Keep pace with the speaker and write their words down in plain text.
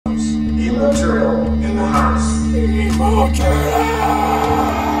EmoTurtle in the house.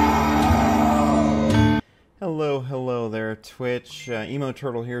 Hello there, Twitch.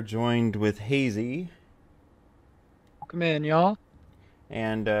 EmoTurtle here, joined with Hazy. Welcome in, y'all.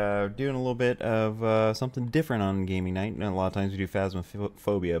 And doing a little bit of something different on gaming night. A lot of times we do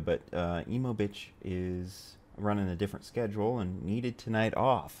Phasmophobia, but Emo Bitch is running a different schedule and needed tonight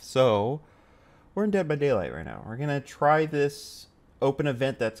off. So we're in Dead by Daylight right now. We're going to try this open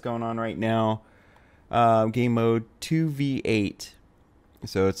event that's going on right now. Game mode 2v8.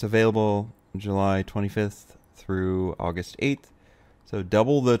 So it's available July 25th through August 8th. So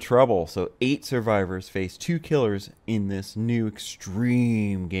double the trouble. So 8 survivors face 2 killers in this new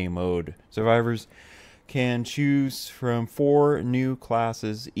extreme game mode. Survivors can choose from 4 new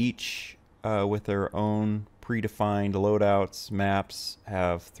classes, each with their own predefined loadouts. Maps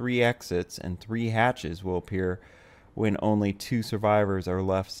have 3 exits and 3 hatches will appear when only 2 survivors are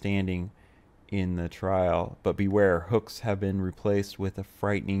left standing in the trial. But beware, hooks have been replaced with a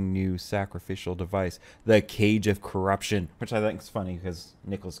frightening new sacrificial device, the Cage of Corruption, which I think is funny because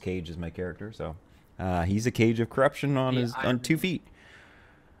Nicolas Cage is my character, so he's a Cage of Corruption on 2 feet.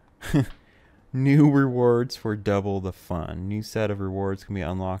 New rewards for double the fun. New set of rewards can be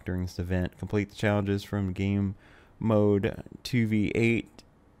unlocked during this event. Complete the challenges from game mode 2v8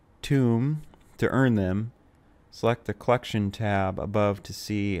 Tomb to earn them. Select the collection tab above to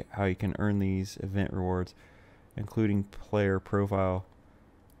see how you can earn these event rewards, including player profile.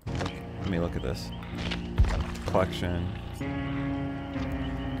 Let me look at this. Collection.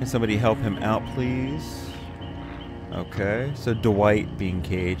 Can somebody help him out, please? Okay, so Dwight being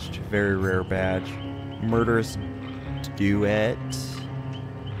caged. Very rare badge. Murderous duet.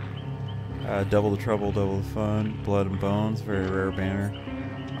 Double the trouble, double the fun. Blood and bones. Very rare banner.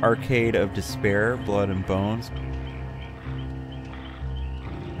 Arcade of Despair, Blood and Bones.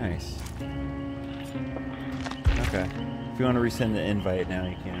 Nice. Okay. If you want to resend the invite now,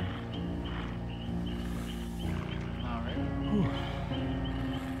 you can. Alright.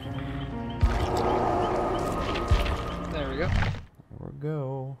 There we go. There we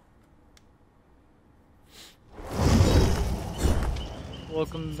go.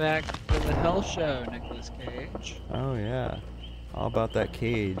 Welcome back to the Hell Show, Nicolas Cage. Oh, yeah. All about that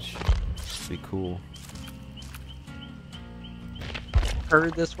cage. Be cool.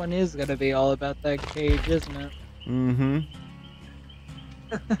 Heard this one is gonna be all about that cage, isn't it? Mm-hmm.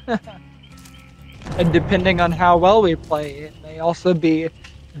 And depending on how well we play, it may also be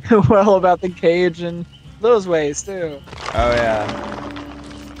well about the cage in those ways too. Oh, yeah.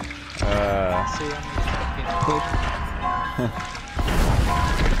 See,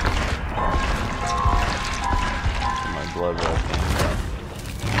 My blood rushing.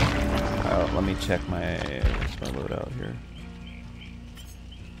 Oh, let me check what's my loadout here.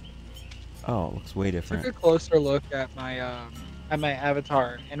 Oh, it looks way different. Took a closer look at my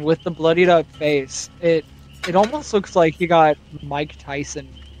avatar, and with the bloodied up face, it almost looks like he got Mike Tyson.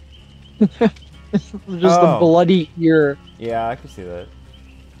 Just a bloody ear. Yeah, I can see that.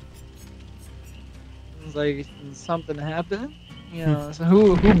 It's like something happened, you know. So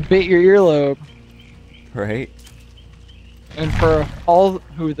who bit your earlobe? Right? And for all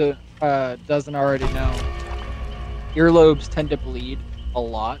who doesn't already know, earlobes tend to bleed a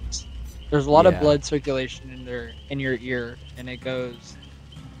lot. There's a lot of blood circulation in your ear, and it goes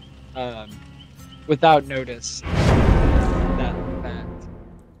without notice. That fact.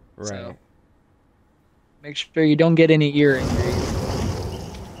 Right. So make sure you don't get any ear injuries.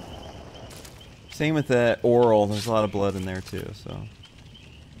 Same with the oral. There's a lot of blood in there too. So.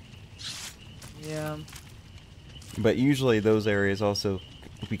 Yeah. But usually those areas also,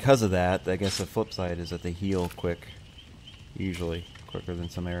 because of that, I guess the flip side is that they heal quick. Usually quicker than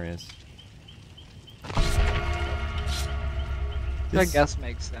some areas. I guess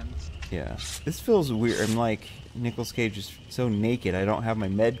makes sense. Yeah. This feels weird. I'm like, Nicolas Cage is so naked. I don't have my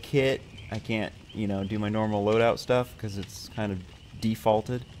med kit. I can't, do my normal loadout stuff because it's kind of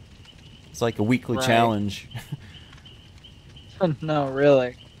defaulted. It's like a weekly challenge. No,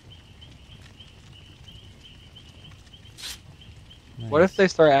 really. Nice. What if they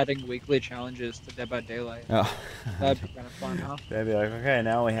start adding weekly challenges to Dead by Daylight? Oh. That'd be kind of fun, huh? That'd be like, okay,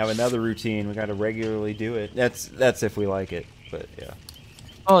 now we have another routine. We got to regularly do it. That's if we like it, but yeah.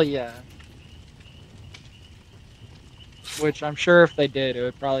 Oh yeah. Which I'm sure if they did, it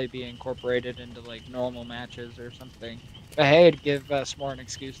would probably be incorporated into like normal matches or something. But hey, it'd give us more an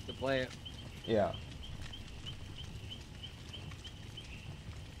excuse to play it. Yeah.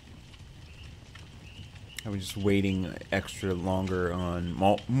 I was just waiting extra longer on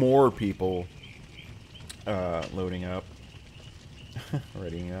more people loading up,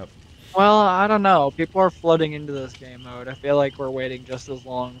 readying up. Well, I don't know. People are flooding into this game mode. I feel like we're waiting just as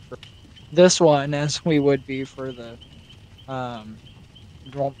long for this one as we would be for the um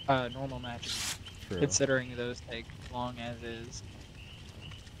normal matches, True. considering those take long as is.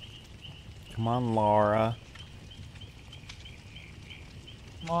 Come on, Laura.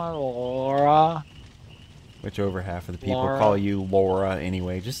 Come on, Laura. Which over half of the people Laura. call you Laura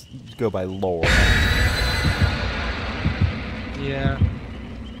anyway. Just go by Laura. Yeah.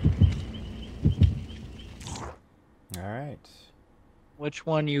 Alright. Which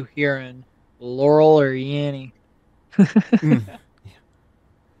one you hearing? Laurel or Yanny? Temporarily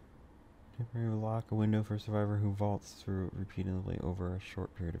lock a window for a survivor who vaults through it repeatedly over a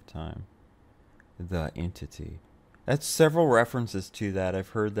short period of time. The entity. That's several references to that. I've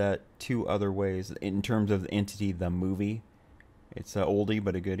heard that two other ways. In terms of the entity, the movie. It's a oldie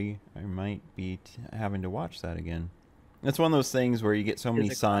but a goodie. I might be having to watch that again. It's one of those things where you get so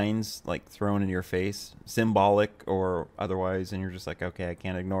many signs like thrown in your face, symbolic or otherwise, and you're just like, okay, I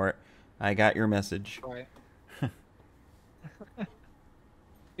can't ignore it. I got your message. Right.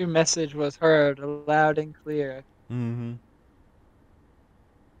 Your message was heard loud and clear. Mm-hmm.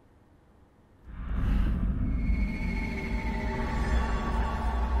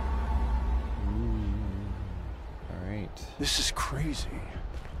 All right. This is crazy.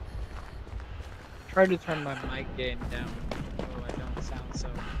 Try to turn my mic gain down so I don't sound so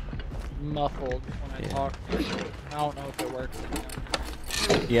muffled when I talk. I don't know if it works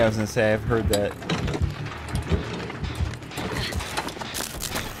anymore. Yeah, I was gonna say I've heard that.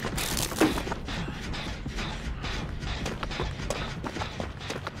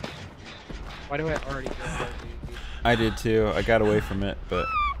 Why do I already feel so easy? I did too. I got away from it, but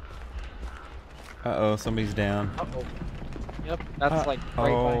uh-oh, somebody's down. Uh-oh. Yep, that's like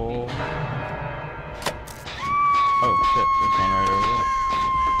right by me. Oh shit, there's one right over there.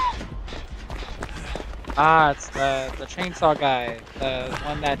 Ah, it's the chainsaw guy, the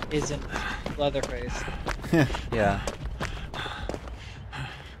one that isn't Leatherface. Yeah.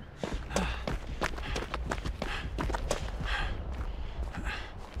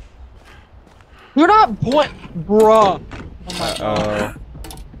 You're not bruh. Oh my god.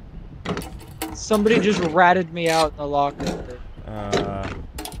 Somebody just ratted me out in the locker.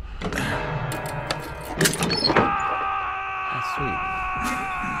 Sweet.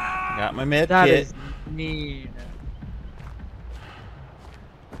 Got my med That kit. is mean.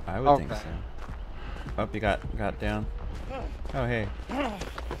 I would think so. Oh, you got down. Oh, hey. We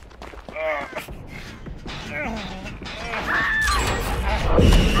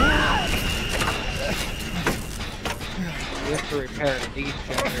have to repair these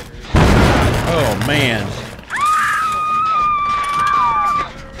generators. Oh, man.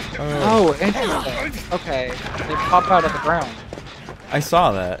 Oh, interesting. Okay, they pop out of the ground. I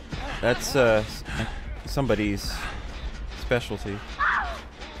saw that. That's somebody's specialty.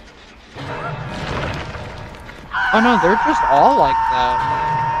 Oh no, they're just all like that.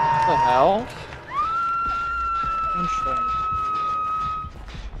 What the hell? Interesting.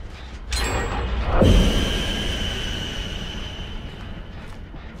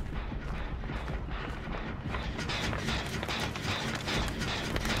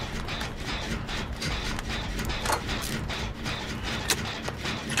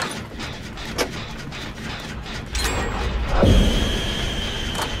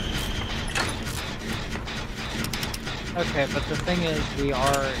 Okay, but the thing is, we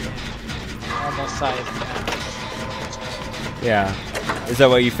are in normal size map. Yeah. Is that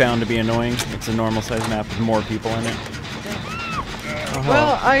what you found to be annoying? It's a normal size map with more people in it?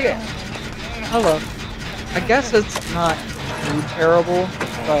 Well, hello. I guess it's not too terrible,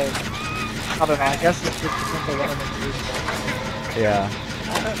 but I don't know. I guess it's just simple limited. Yeah.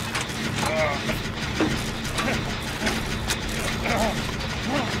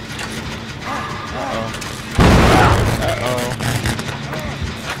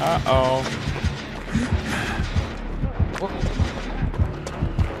 Uh-oh.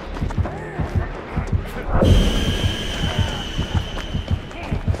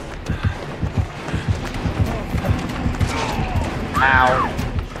 Ow.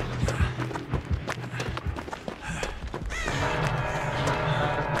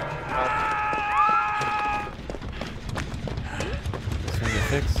 This one's a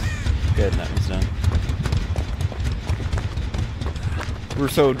fix? Good, that one's done. We're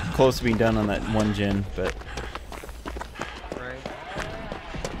so close to being done on that one gen, but... Right.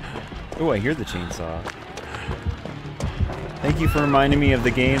 Oh, I hear the chainsaw. Thank you for reminding me of the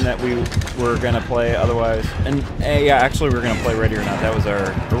game that we were going to play otherwise. And, yeah, actually we were going to play Ready or Not. That was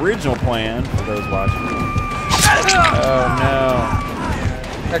our original plan for those watching. Oh, no.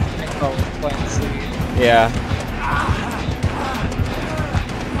 Technical was playing C. Yeah.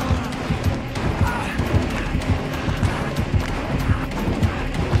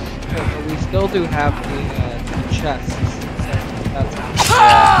 Okay, but we still do have the chests. So that's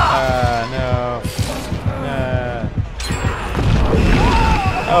No.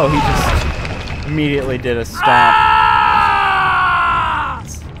 Oh, he just immediately did a stomp.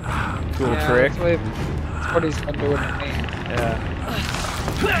 Cool trick. That's what he's been doing to me. Yeah.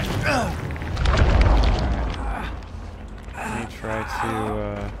 Let me try to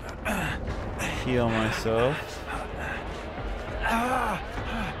heal myself.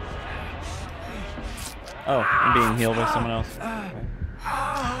 Oh, I'm being healed by someone else. Okay.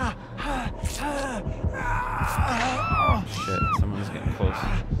 Shit, someone's getting close.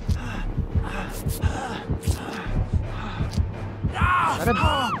 Is that a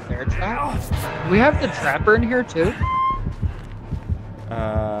bear trap? Do we have the trapper in here too?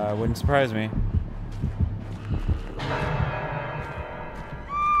 Wouldn't surprise me.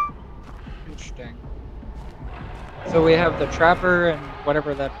 Interesting. So we have the trapper and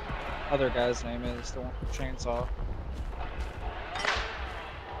whatever that other guy's name is, the one with the chainsaw.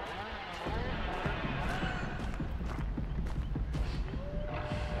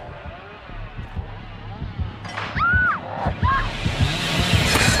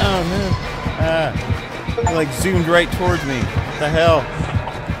 Oh no. He like zoomed right towards me. What the hell?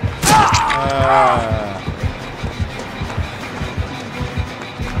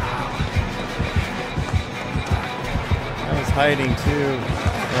 I was hiding too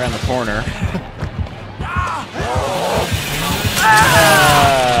around the corner.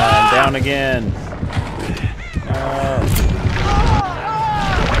 Down again.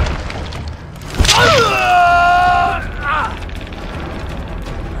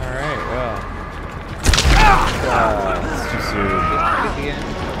 Alright, well. It's too soon.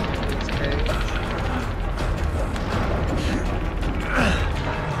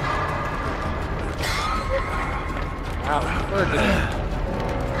 Wow, we're good.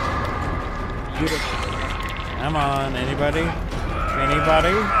 Beautiful. Come on, anybody?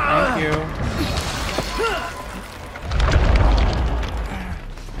 Anybody? Thank you.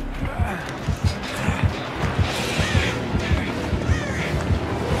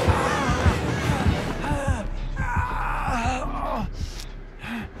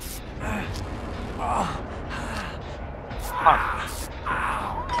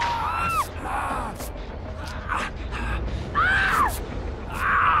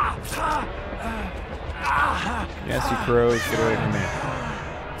 Yes, you crows, get away from me.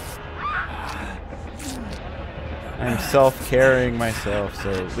 I'm self-carrying myself,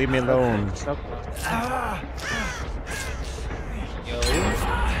 so leave me alone.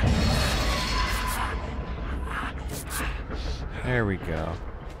 There we go.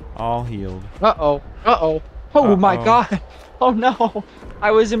 All healed. Uh-oh. Uh-oh. Oh my god. Oh no.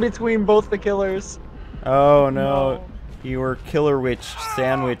 I was in between both the killers. Oh no. You were killer witched,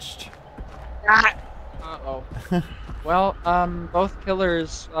 sandwiched. Uh-oh. Well, both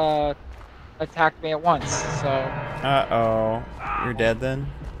killers, attacked me at once, so... Uh-oh. You're dead then?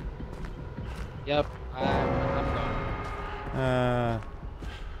 Yep, I'm gone.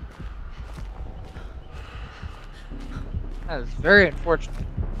 That is very unfortunate.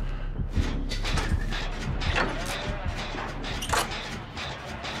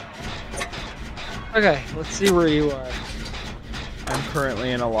 Okay, let's see where you are. I'm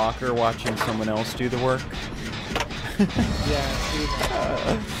currently in a locker watching someone else do the work. Yeah, I see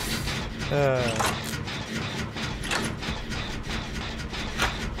that.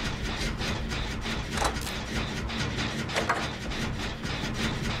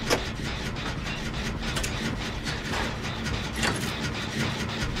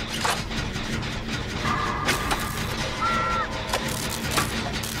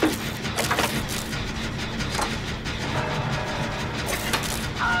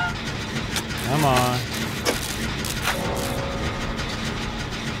 Come on.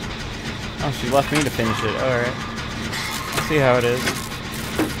 Oh, she left me to finish it. Alright. Let's see how it is.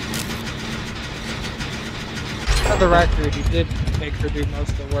 For the record, you did make her do most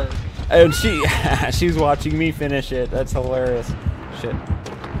of the work. And she's watching me finish it. That's hilarious. Shit.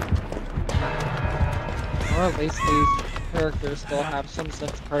 Or at least these characters still have some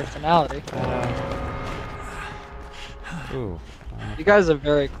sense of personality. Ooh. You guys are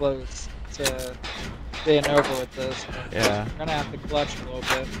very close to being over with this. Yeah. You're gonna have to clutch a little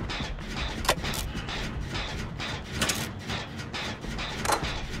bit.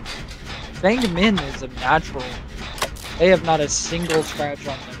 Fang Min is a natural. They have not a single scratch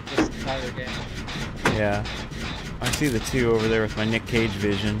on them this entire game. Yeah. I see the two over there with my Nick Cage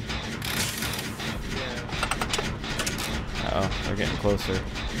vision. Uh oh, they're getting closer.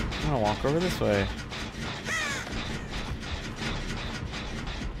 I'm gonna walk over this way.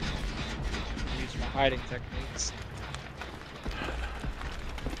 Use my hiding techniques.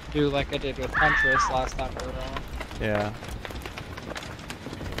 Do like I did with Huntress last time we were on. Yeah.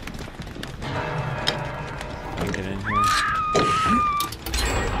 Let me get in here.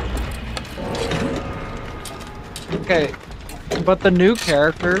 Okay, but the new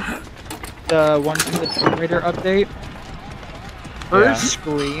character, the one from the Tomb Raider update, her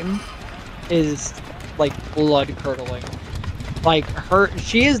scream is like blood curdling. Like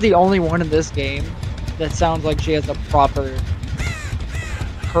she is the only one in this game that sounds like she has a proper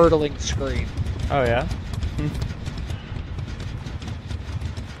curdling scream. Oh yeah?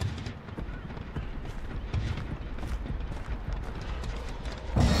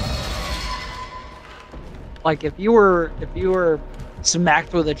 Like if you were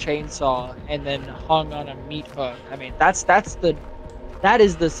smacked with a chainsaw and then hung on a meat hook, I mean that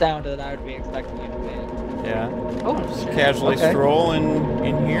is the sound that I would be expecting you to make. Yeah. Oh, just shit. casually Okay. stroll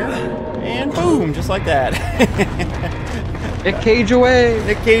in here, and boom, just like that. Nick Cage away!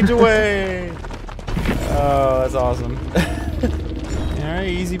 Nick Cage away! Oh, that's awesome. Alright,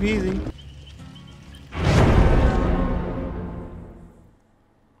 easy peasy.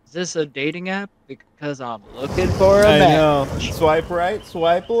 Is this a dating app? Because I'm looking for a I match. know. Swipe right,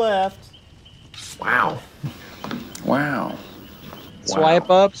 swipe left. Wow. Wow. Swipe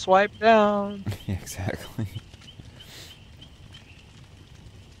up, swipe down. Yeah, exactly.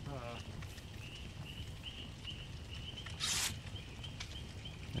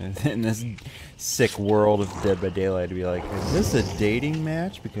 In this sick world of Dead by Daylight, to be like, is this a dating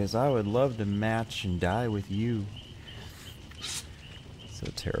match? Because I would love to match and die with you. So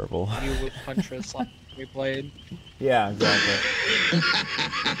terrible. You with Huntress like we played. Yeah, exactly.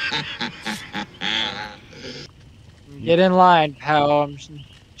 Get in line, pal. I'm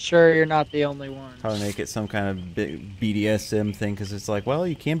sure you're not the only one. Probably make it some kind of BDSM thing, because it's like, well,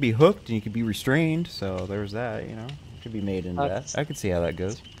 you can be hooked and you can be restrained, so there's that, you know. Could be made into that. I could see how that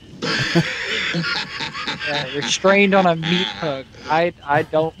goes. Yeah, restrained on a meat hook. I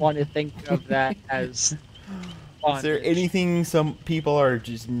don't want to think of that as bondage. Is there anything some people are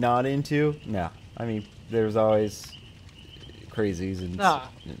just not into? No. I mean, there's always crazies and Nah,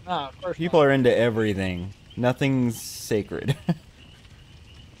 of course people not. are into everything. Nothing's sacred.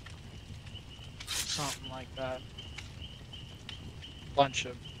 Something like that. Bunch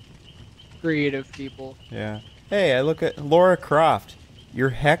of creative people. Yeah. Hey, I look at Laura Croft.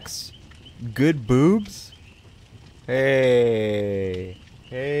 Your Hex, good boobs? Hey.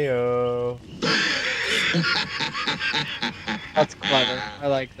 Hey-oh. That's clever. I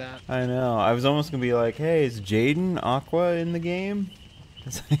like that. I know. I was almost going to be like, hey, is Jaden Aqua in the game?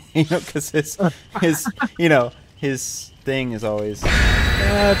 You know, because his thing is always...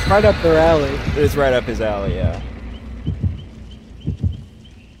 Yeah, it's right up their alley. It's right up his alley, yeah.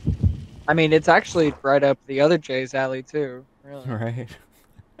 I mean, it's actually right up the other Jay's alley, too. Really. Right.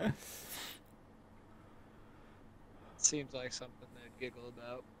 Seems like something they'd giggle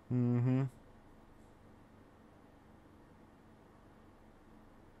about. Mm-hmm.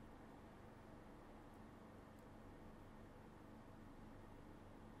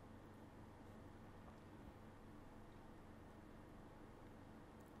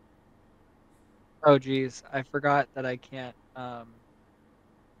 Oh, geez. I forgot that I can't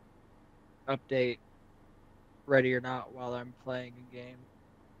update Ready or Not while I'm playing a game.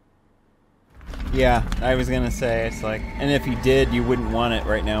 Yeah, I was gonna say, it's like, and if you did, you wouldn't want it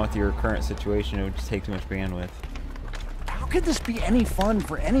right now with your current situation. It would just take too much bandwidth. How could this be any fun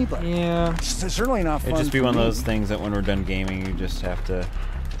for anybody? Yeah. It's certainly not fun. It'd just be for one of me. those things that when we're done gaming, you just have to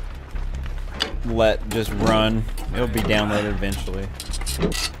let just run. It'll be downloaded eventually.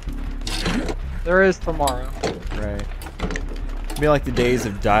 There is tomorrow. Right. It'd be like the days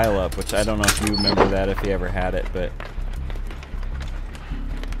of dial-up, which I don't know if you remember that, if you ever had it, but...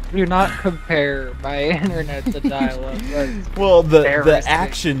 Do not compare my internet to dial-up. That's Well, the embarrassing.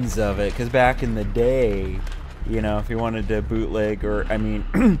 actions of it, because back in the day, you know, if you wanted to bootleg or, I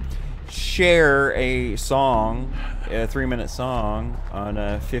mean, share a song, a 3-minute song on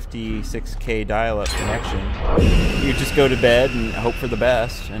a 56K dial-up connection, you just go to bed and hope for the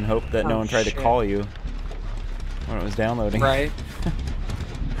best and hope that no one tried to call you when it was downloading. Right.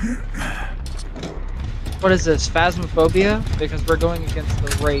 What is this? Phasmophobia? Because we're going against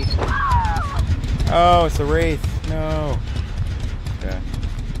the Wraith. Oh, it's a Wraith. No. Okay.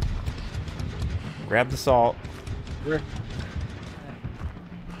 Grab the salt.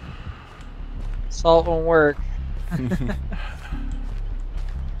 Salt won't work. shit.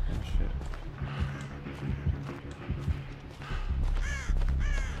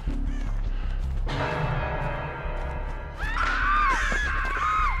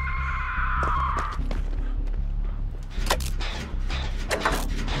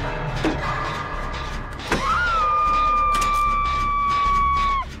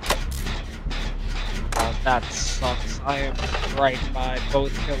 That sucks. I am right by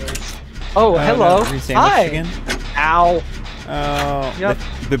both killers. Oh, hello. No, resandwiched Hi. again? Ow. Oh, Yep.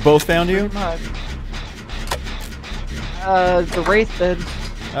 they both found you? Pretty much. The Wraith did.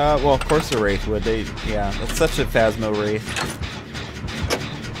 Well, of course the Wraith would. Yeah, that's such a Phasmo Wraith.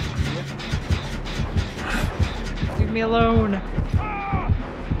 Leave me alone.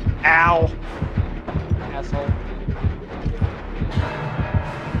 Ow. Asshole.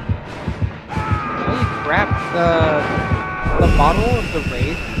 Holy crap. The model of the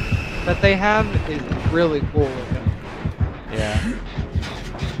Wraith that they have is really cool looking. Yeah.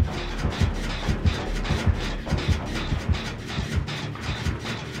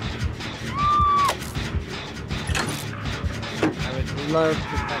 I would love to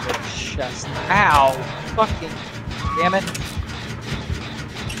find a chest. Ow! Fucking damn it.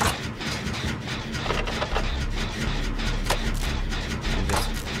 I just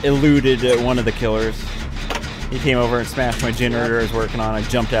eluded one of the killers. He came over and smashed my generator I was working on. I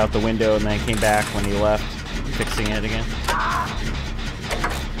jumped out the window and then came back when he left, fixing it again.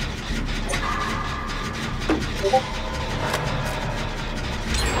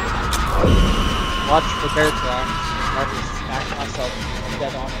 Watch for bear tracks. I'll just smack myself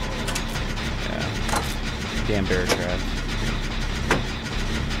dead on it. Yeah. Damn bear traps.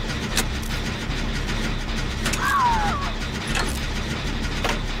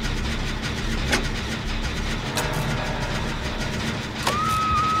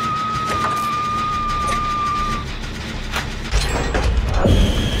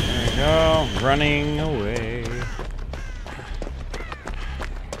 There we go. Running away.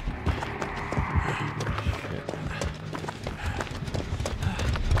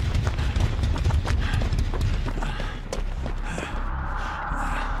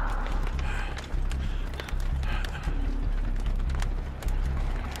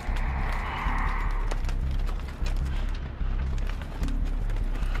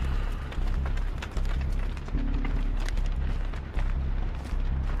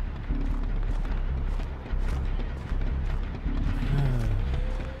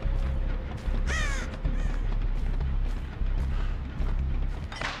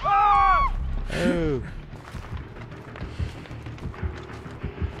 Oh.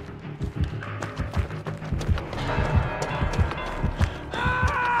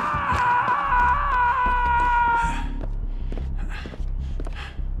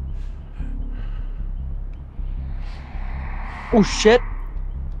 Oh shit!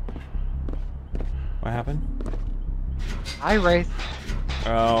 What happened? Hi, Wraith.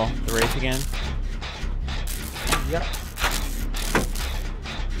 Oh, the Wraith again? Yep.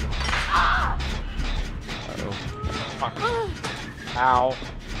 Uh-oh. Fuck. Ow.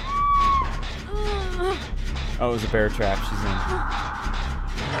 Oh, it was a bear trap she's in.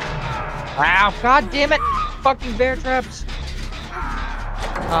 Ow! God damn it! Fucking bear traps!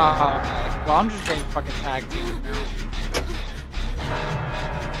 Okay. Well, I'm just getting fucking tag teamed now.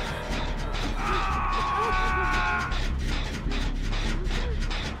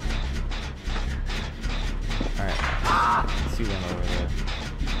 Alright. See them over there.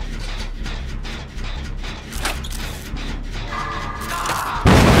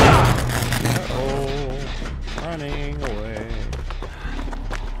 Uh-oh. Running away.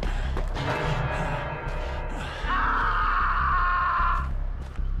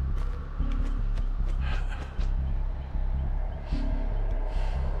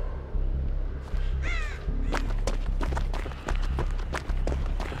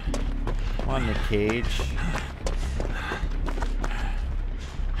 Come on, the cage.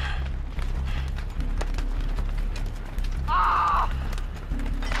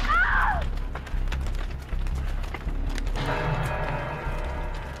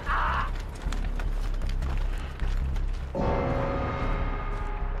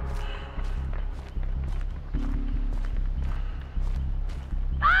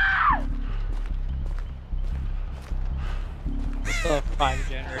 The 5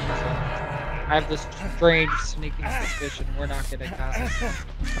 generators. I have this strange sneaking suspicion we're not getting past it.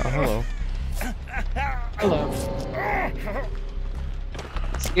 Oh, hello. Hello.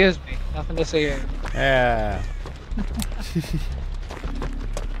 Excuse me. Nothing to say here. Yeah.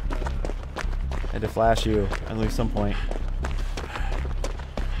 Had to flash you at least some point.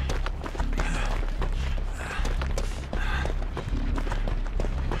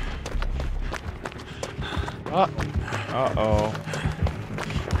 Uh-oh.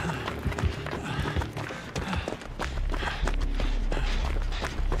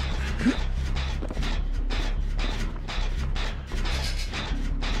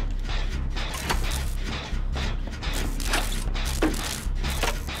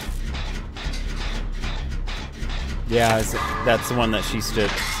 Yeah, that's the one that she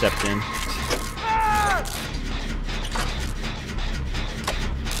stepped in.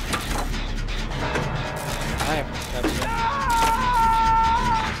 I haven't stepped in.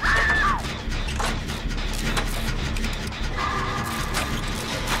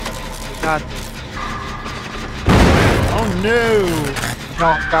 We got this. Oh no! We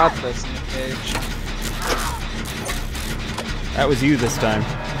don't got this, Nick Cage. That was you this time.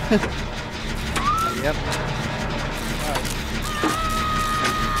 Yep.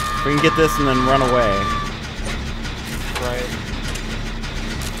 We can get this and then run away. Right.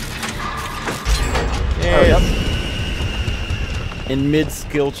 Yeah. In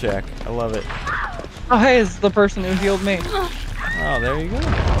mid-skill check. I love it. Oh, hey, it's the person who healed me. Oh, there you go.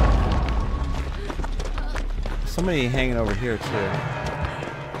 Somebody hanging over here, too.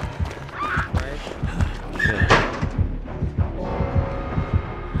 Right. Shit.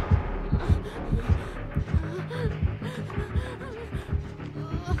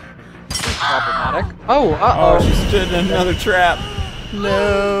 Problematic. Oh, Oh, she stood in another trap.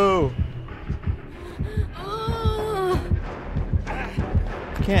 No.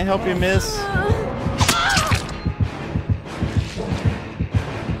 Can't help you, miss.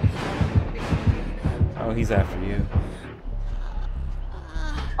 Oh, he's after you.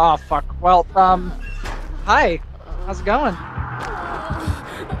 Oh, fuck. Well, hi. How's it going?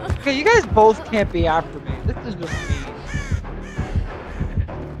 Okay, you guys both can't be after me. This is just me.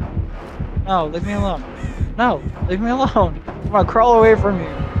 No, leave me alone. No, leave me alone. Come on, crawl away from me.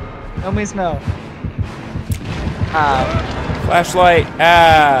 No means no. Flashlight.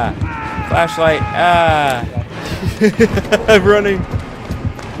 Ah. Flashlight. Ah. I'm running.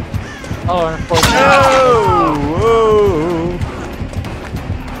 Oh, unfortunately. Oh. Whoa.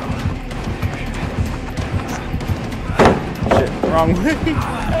 Shit, wrong way.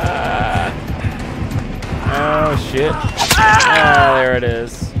 Ah. Oh shit. Ah, there it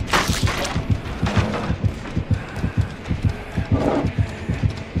is.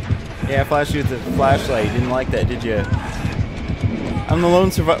 Yeah, I flashed you with the flashlight. You didn't like that, did you? I'm the lone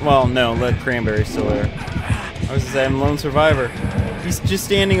survivor. Well, no, Lead Cranberry's still there. I was gonna say, I'm the lone survivor. He's just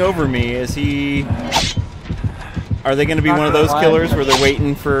standing over me. Is he... Are they gonna be one of those killers where they're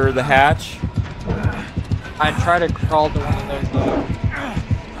waiting for the hatch? I try to crawl to one of those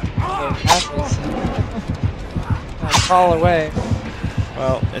hatches. I crawl away.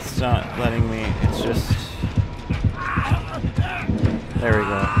 Well, it's not letting me. It's just... There we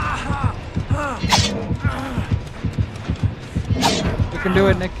go. You can do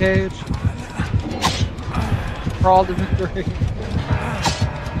it, Nick Cage. Crawl to victory.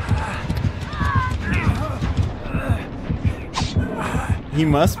 He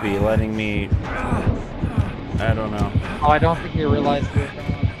must be letting me... I don't know. Oh, I don't think he realized we were going.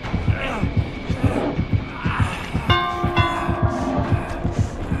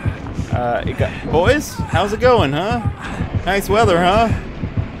 Boys, how's it going, huh? Nice weather, huh?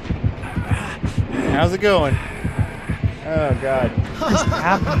 How's it going? Oh, God. What's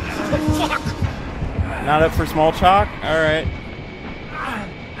happening? Not up for small chalk? Alright.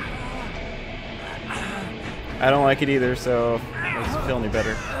 I don't like it either, so it doesn't feel any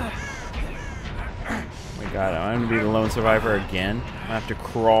better. Oh my God, I'm gonna be the lone survivor again. I have to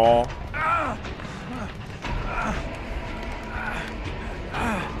crawl.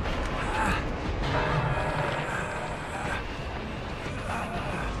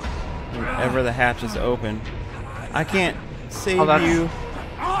 Whenever the hatch is open. I can't save you.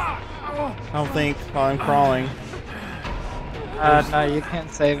 I don't think while I'm crawling. No, you can't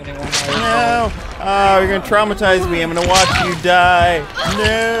save anyone. No! Oh, you're gonna traumatize me. I'm gonna watch you die.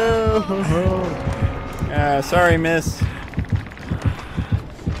 No! Sorry, miss.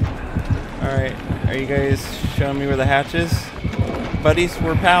 Alright, are you guys showing me where the hatch is? Buddies,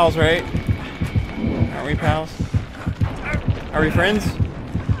 we're pals, right? Aren't we pals? Are we friends?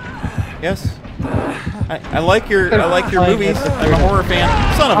 Yes? I like your movies. I'm a horror fan.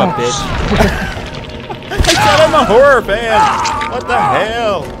 Son of a bitch. I said I'm a horror fan. What the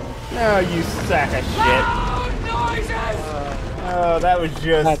hell? Oh, you sack of shit. Oh, that was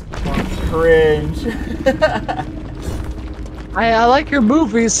just cringe. I like your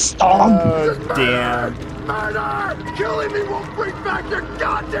movies, Stomp. Oh, damn. Murder! Killing me won't bring back your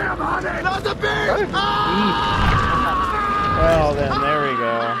goddamn honey! Not the beast! Well, then, there we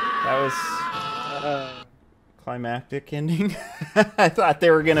go. That was... climactic ending. I thought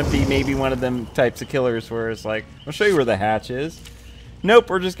they were gonna be maybe one of them types of killers where it's like, I'll show you where the hatch is. Nope,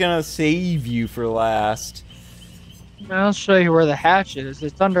 we're just gonna save you for last. I'll show you where the hatch is.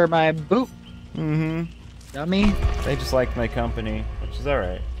 It's under my boot. Mm-hmm. Dummy. They just liked my company, which is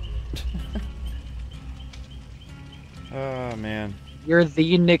alright. Oh, man. You're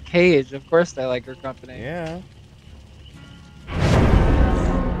the Nick Cage. Of course they like your company. Yeah.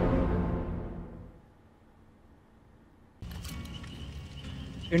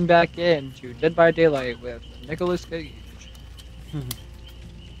 Tune back in to Dead by Daylight with Nicolas Cage.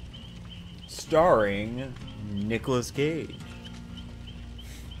 Starring Nicolas Cage.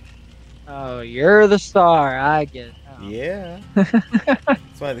 Oh, you're the star. I get it. Oh. Yeah.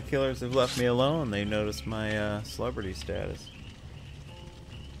 That's why the killers have left me alone. They noticed my celebrity status.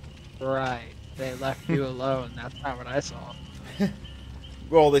 Right. They left you alone. That's not what I saw.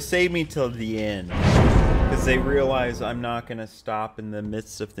 Well, they saved me till the end. Because they realize I'm not going to stop in the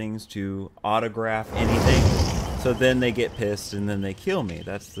midst of things to autograph anything. So then they get pissed and then they kill me.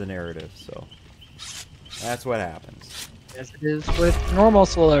 That's the narrative. So that's what happens. Yes, it is with normal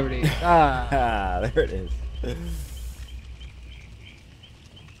celebrities. Ah. Ah, there it is. Let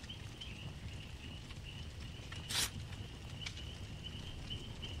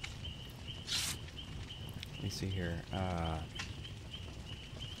me see here.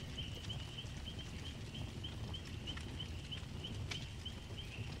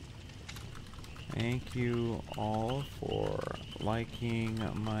 Thank you all for liking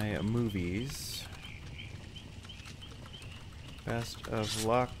my movies. Best of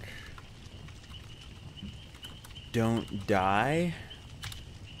luck. Don't die.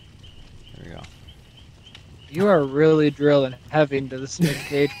 There we go. You are really drilling heavy into the Nick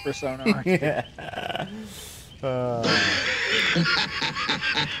Cage persona, aren't you? Yeah.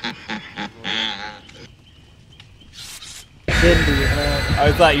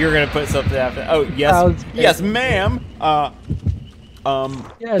 I thought you were gonna put something after. Oh yes, yes, ma'am.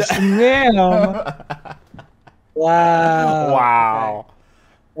 Yes, ma'am. Wow. Wow. Okay.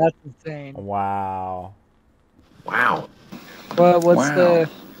 That's insane. Wow. Wow. Well, what's Wow.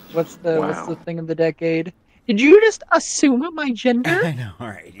 what's the thing of the decade? Did you just assume my gender? I know,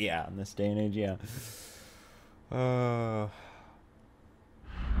 right? Yeah, in this day and age, yeah. Oh,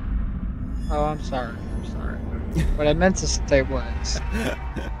 I'm sorry. I'm sorry. What I meant to say was.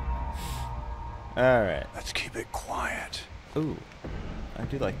 All right. Let's keep it quiet. Ooh, I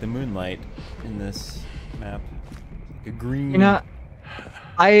do like the moonlight in this map. Like a green. You know,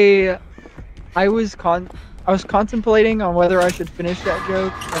 I was contemplating on whether I should finish that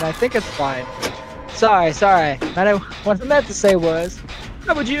joke, and I think it's fine. Sorry. What I meant to say was,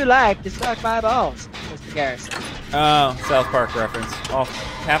 how would you like to suck my balls, Mr. Garrison? Oh, South Park reference. All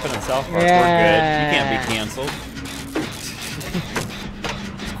happened in South Park. Yeah. We're good. You can't be canceled.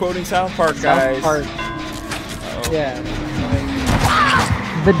 It's quoting South Park, guys. South Park. Uh-oh. Yeah.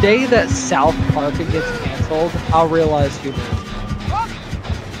 The day that South Park gets canceled, I'll realize who it is.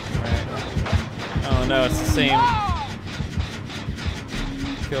 Right. Oh no, it's the same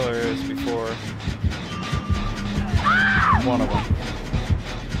killer as before. One of them.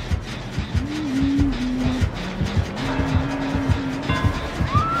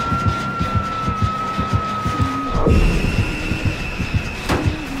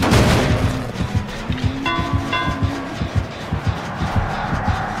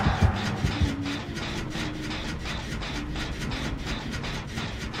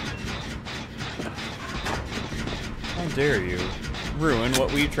 How dare you ruin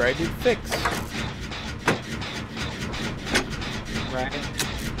what we tried to fix? Right.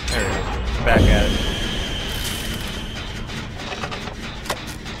 There we go. Back at it.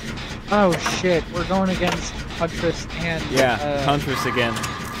 Oh shit, we're going against Huntress and Yeah, Huntress again.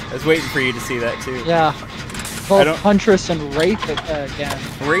 I was waiting for you to see that too. Yeah. I don't- Both Huntress and Wraith again.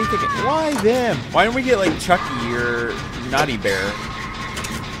 Wraith again. Why them? Why don't we get like Chucky or Naughty Bear?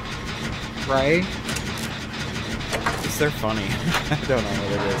 Right? Because they're funny. I don't know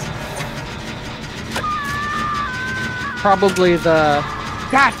what it is. Probably the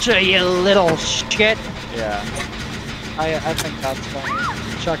gotcha, you little shit. Yeah. I think that's funny.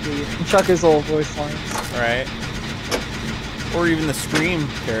 Chucky's little voice lines. Right. Or even the Scream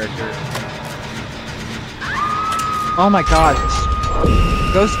character. Oh my god.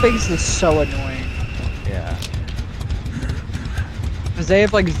 Ghostface is so annoying. Yeah. Because they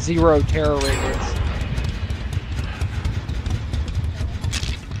have like 0 terror rates.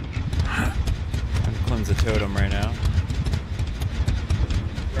 I'm cleanse a totem right now.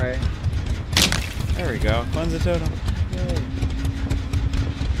 Right. There we go. Cleanse a totem. Yay.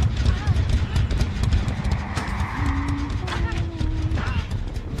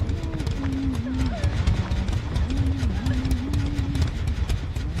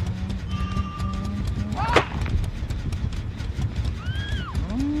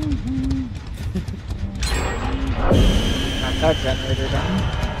 that generator done.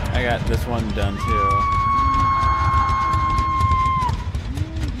 I got this one done too.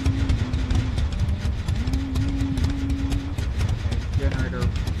 Generator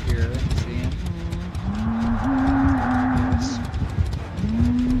here. See it. Yes.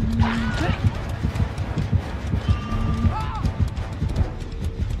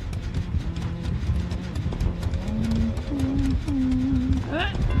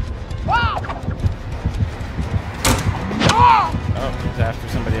 Oh, he's after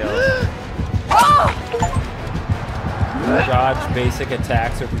somebody else. Dodge basic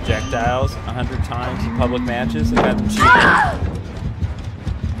attacks or projectiles 100 times in public matches. I got them cheating.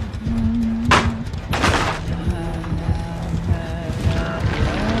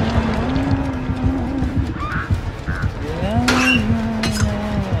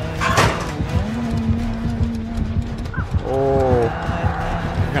 Oh,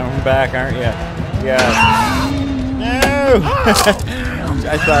 you're coming back, aren't you? Yeah. No!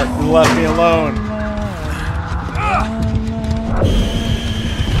 I thought you left me alone.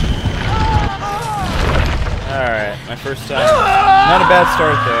 Alright, my first time. Not a bad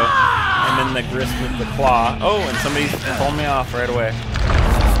start though. I'm in the grist with the claw. Oh, and somebody's pulling me off right away.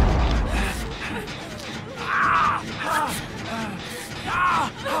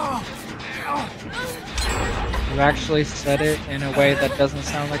 You actually said it in a way that doesn't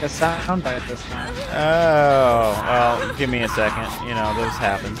sound like a soundbite this time. Oh, well, give me a second. You know, those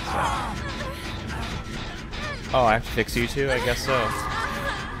happen. So. Oh, I have to fix you too? I guess so.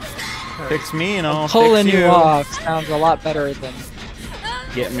 Fix me and I'll pulling fix you. you off sounds a lot better than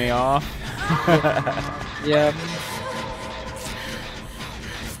getting me off. Yep.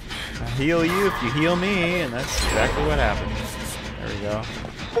 I heal you if you heal me, and that's exactly what happened. There we go.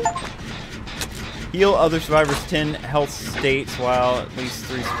 Heal other survivors 10 health states while at least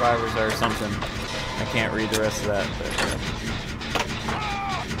 3 survivors are something. I can't read the rest of that. But,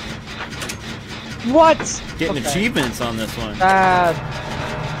 What? getting achievements on this one.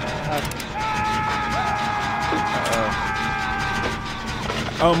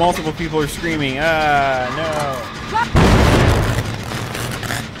 Oh, multiple people are screaming. Ah, no.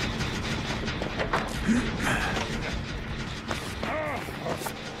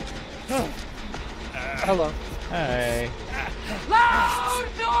 Hello. Hi. Loud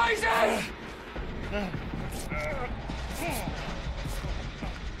noises!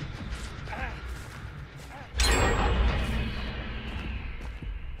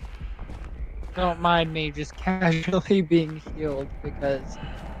 Don't mind me just casually being healed because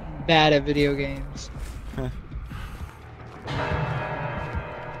I'm bad at video games.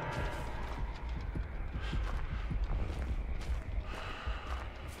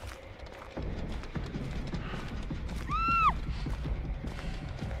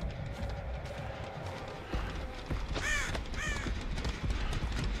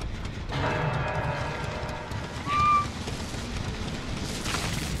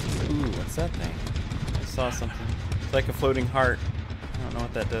 What's that thing? I saw something. It's like a floating heart. I don't know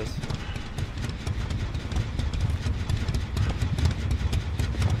what that does.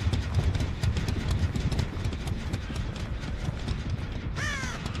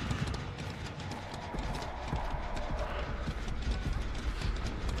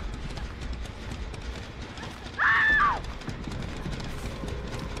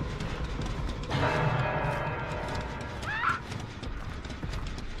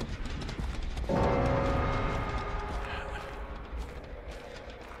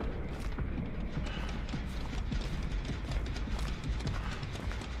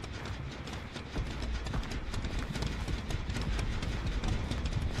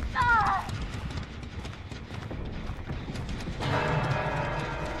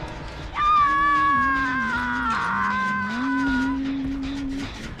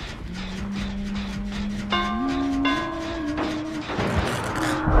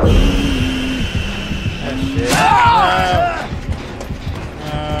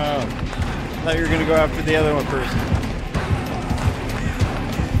 I thought you were gonna go after the other one person.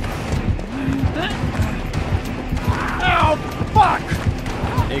 Oh, fuck!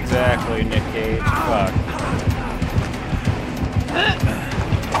 Exactly, Nick Cage. Fuck.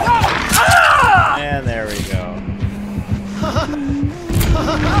 And there we go.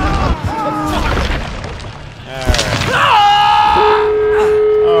 Alright.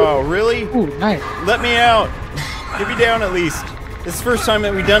 Oh, really? Ooh, nice. Let me out! Get me down at least. This is the first time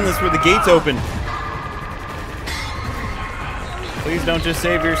that we've done this where the gate's open. Please don't just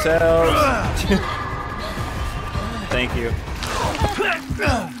save yourselves. Thank you.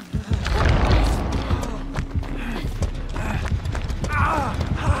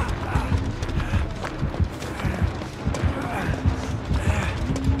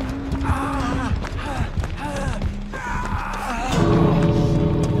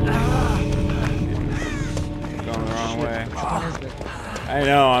 I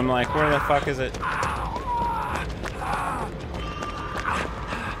know, I'm like, where the fuck is it?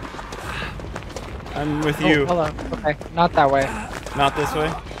 I'm with you. Hold on. Okay, not that way. Not this way?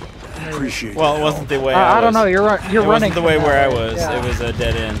 Appreciate Well, it wasn't the way I was. I don't know. You're running. It wasn't the way from where that I was. Yeah. It was a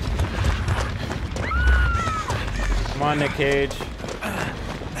dead end. Come on, Nick Cage.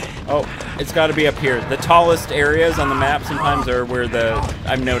 Oh, it's got to be up here. The tallest areas on the map sometimes are where the...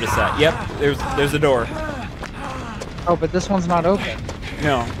 I've noticed that. Yep, there's a door. Oh, but this one's not open.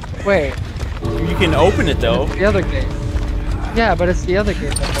 No. Wait. You can open it, though. It's the other gate. Yeah, but it's the other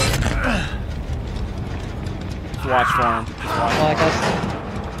gate that's open. Just watch for him. Just watch. Well, I guess...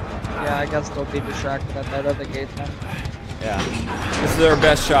 Yeah, I guess they'll be distracted at that other gate then. Yeah. This is our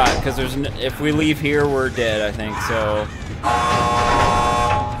best shot, because there's if we leave here, we're dead, I think, so...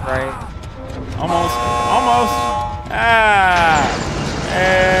 Right. Almost. Almost. Ah!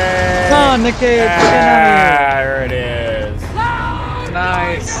 Hey! Come on, Nick Cage, get in on There it is.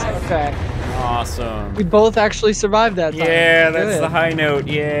 Nice. Okay. Awesome. We both actually survived that time. Yeah, that's Good. the high note.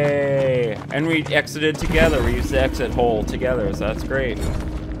 Yay. And we exited together. We used the exit hole together, so that's great.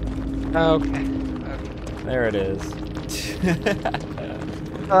 Okay. There it is.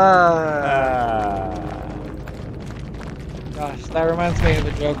 Gosh, that reminds me of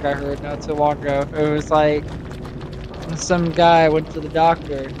a joke I heard not too long ago. It was like, some guy went to the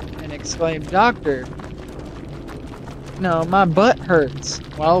doctor and exclaimed, "Doctor, no, my butt hurts."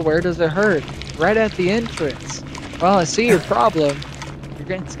 "Well, where does it hurt?" "Right at the entrance." "Well, I see your problem.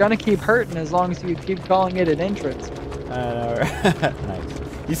 It's gonna keep hurting as long as you keep calling it an entrance." I know. Nice.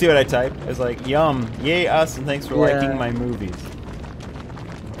 You see what I typed? It's like, yum, yay us, and thanks for liking my movies.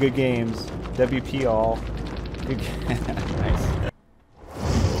 Good games. WP all. Good nice.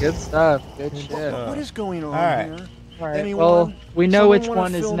 Good stuff. Good shit. What is going on Alright. here? Alright, Anyone? well, we know Someone which wanna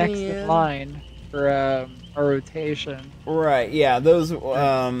one is fill next me in in? line for our rotation. Right, yeah, those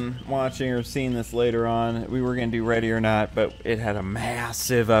watching or seeing this later on, we were going to do Ready or Not, but it had a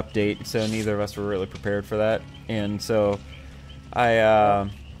massive update, so neither of us were really prepared for that. And so, yeah,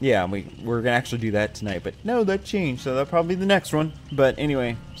 we're going to actually do that tonight, but no, that changed, so that'll probably be the next one. But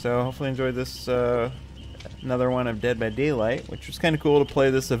anyway, so hopefully you enjoyed this, another one of Dead by Daylight, which was kind of cool to play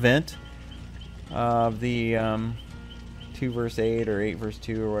this event of the 2 versus 8 or 8 versus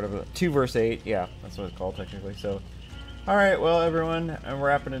 2 or whatever. 2 versus 8, yeah, that's what it's called technically. So, alright, well everyone, I'm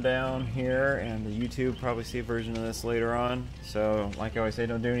wrapping it down here, and the YouTube probably see a version of this later on. So, like I always say,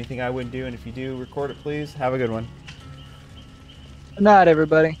 don't do anything I wouldn't do, and if you do, record it please. Have a good one. Good night,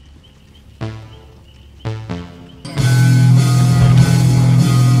 everybody.